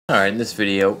Alright, in this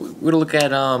video, we're going to look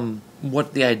at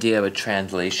what the idea of a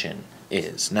translation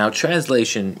is. Now,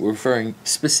 translation, we're referring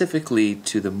specifically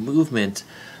to the movement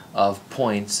of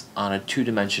points on a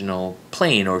two-dimensional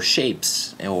plane or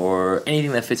shapes or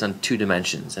anything that fits on 2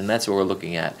 dimensions, and that's what we're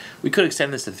looking at. We could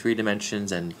extend this to 3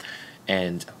 dimensions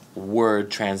and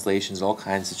word translations, all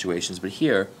kinds of situations, but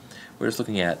here we're just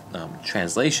looking at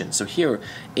translation. So here,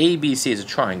 ABC is a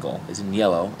triangle, is in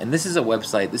yellow, and this is a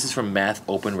website. This is from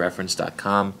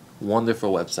mathopenreference.com.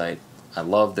 Wonderful website. I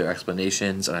love their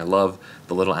explanations, and I love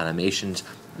the little animations.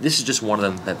 This is just one of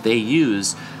them that they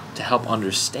use to help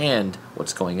understand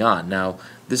what's going on. Now,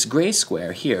 this gray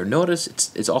square here, notice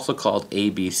it's also called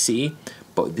ABC,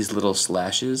 but these little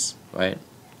slashes, right?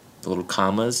 The little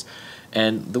commas.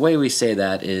 And the way we say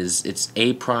that is it's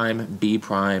A prime, B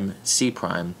prime, C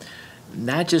prime. And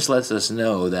that just lets us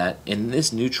know that in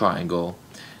this new triangle,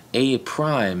 A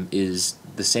prime is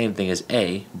the same thing as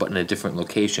A, but in a different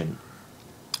location.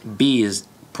 B is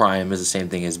prime is the same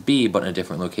thing as B, but in a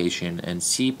different location, and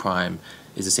C prime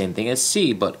is the same thing as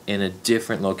C, but in a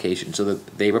different location. So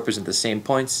that they represent the same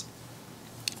points,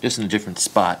 just in a different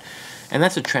spot. And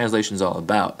that's what translation is all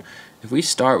about. If we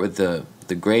start with the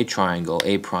gray triangle,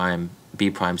 A prime,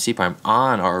 B prime, C prime,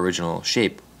 on our original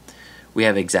shape, we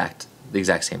have the exact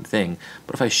same thing.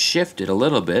 But if I shift it a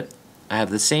little bit, I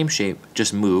have the same shape,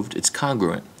 just moved. It's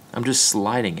congruent. I'm just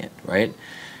sliding it, right?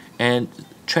 And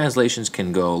translations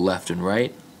can go left and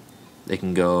right. They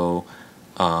can go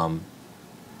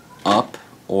up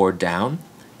or down,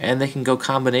 and they can go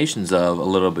combinations of a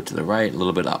little bit to the right, a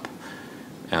little bit up.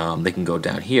 They can go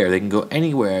down here. They can go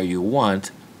anywhere you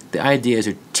want. The idea is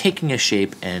you're taking a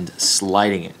shape and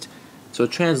sliding it. So a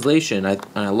translation, and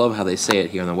I love how they say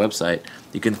it here on the website,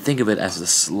 you can think of it as the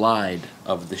slide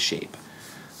of the shape.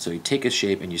 So you take a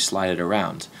shape and you slide it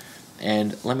around.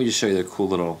 And let me just show you the cool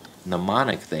little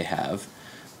mnemonic they have.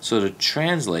 So to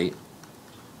translate,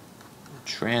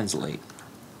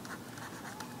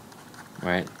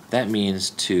 right, that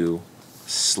means to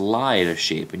slide a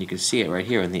shape, and you can see it right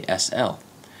here in the SL.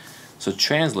 So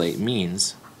translate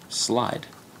means slide.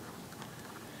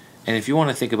 And if you want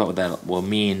to think about what that will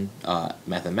mean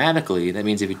mathematically, that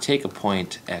means if you take a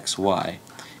point x, y,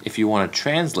 if you want to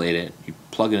translate it, you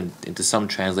plug it into some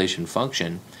translation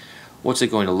function, what's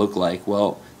it going to look like?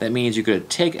 Well, that means you're going to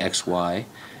take x, y,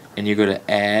 and you're going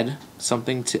to add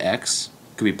something to x.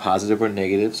 It could be positive or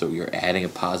negative, so you're adding a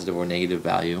positive or negative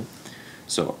value.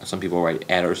 So some people write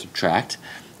add or subtract.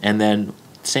 And then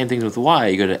same thing with y,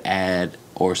 you're going to add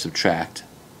or subtract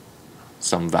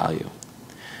some value.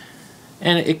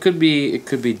 And it could be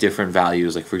different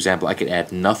values. Like, for example, I could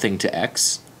add nothing to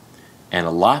x and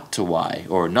a lot to y,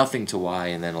 or nothing to y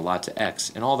and then a lot to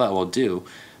x, and all that will do.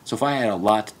 So if I add a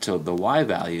lot to the y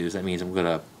values, that means I'm going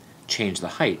to change the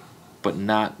height, but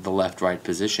not the left-right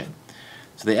position.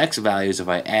 So the x values, if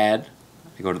I add,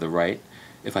 I go to the right.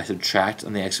 If I subtract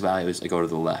on the x values, I go to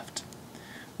the left.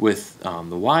 With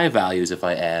the y values, if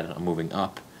I add, I'm moving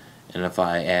up. And if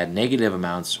I add negative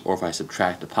amounts, or if I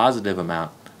subtract a positive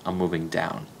amount, I'm moving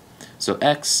down. So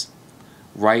x,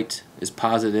 right is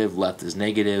positive, left is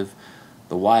negative.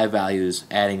 The y values,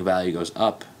 adding value goes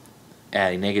up,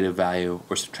 adding negative value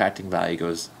or subtracting value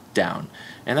goes down.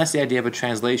 And that's the idea of a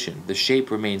translation. The shape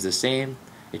remains the same,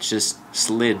 it's just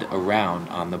slid around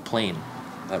on the plane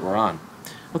that we're on.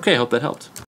 Okay, hope that helped.